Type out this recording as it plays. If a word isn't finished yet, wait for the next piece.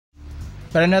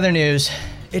But in other news,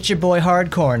 it's your boy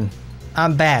Hardcorn.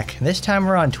 I'm back. This time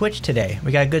we're on Twitch today.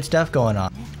 We got good stuff going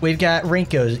on. We've got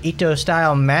Rinko's Itto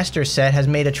style master set has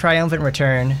made a triumphant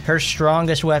return. Her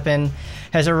strongest weapon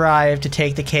has arrived to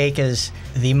take the cake as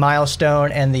the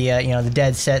milestone and the the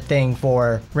dead set thing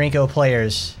for Rinko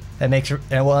players. That makes it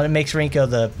makes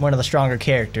Rinko one of the stronger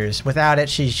characters. Without it,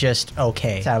 she's just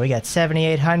okay. So we got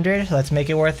 7,800. Let's make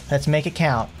it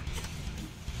count.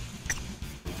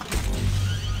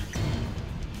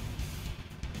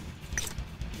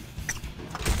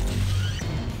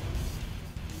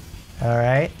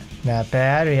 Alright, not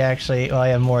bad. We actually, well, I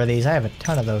have more of these. I have a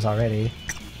ton of those already.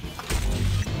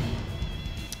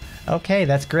 Okay,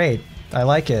 that's great. I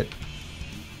like it.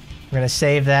 We're gonna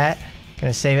save that.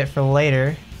 Gonna save it for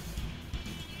later.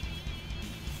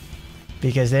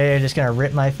 Because they're just gonna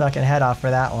rip my fucking head off for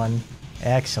that one.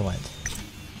 Excellent.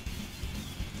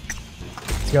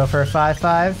 Let's go for a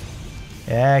 5-5.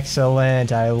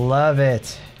 Excellent, I love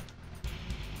it.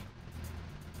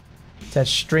 It's that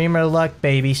streamer luck,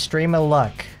 baby. Streamer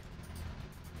luck.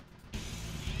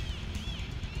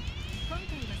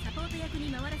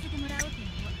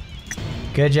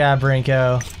 Good job,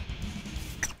 Rinko.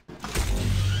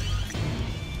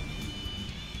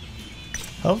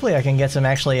 Hopefully I can get some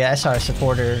actually SR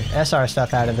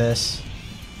stuff out of this.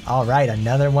 Alright,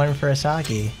 another one for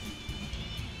Asaki.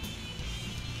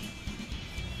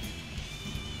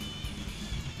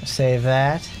 Save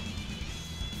that.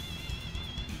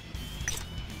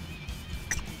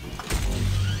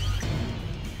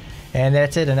 And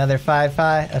that's it, another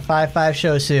 5-5, a 5-5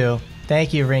 Shosu.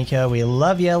 Thank you, Rinko. We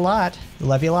love you a lot.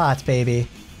 Love you lots, baby.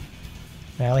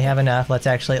 Well, we have enough. Let's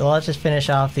just finish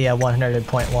off the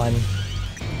 100.1.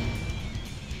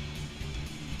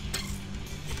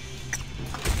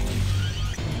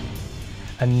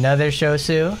 Another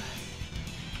Shosu.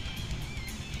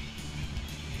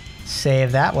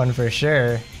 Save that one for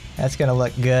sure. That's gonna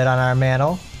look good on our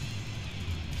mantle.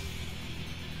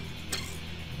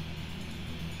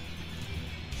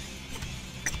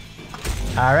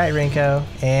 Alright, Rinko,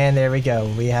 and there we go.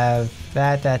 We have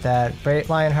that. Great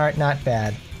Lionheart, not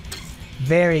bad.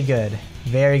 Very good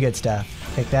stuff.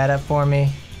 Pick that up for me.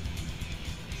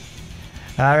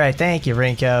 Alright, thank you,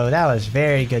 Rinko. That was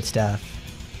very good stuff.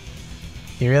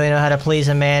 You really know how to please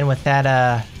a man with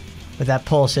that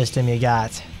pull system you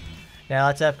got. Now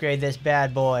let's upgrade this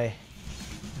bad boy.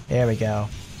 There we go.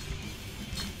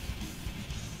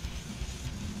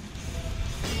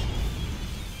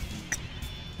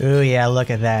 Ooh, yeah,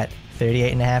 look at that.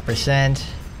 38.5%.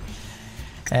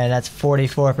 And that's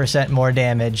 44% more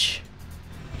damage.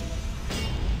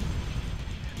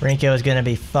 Rinko is gonna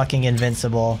be fucking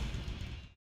invincible.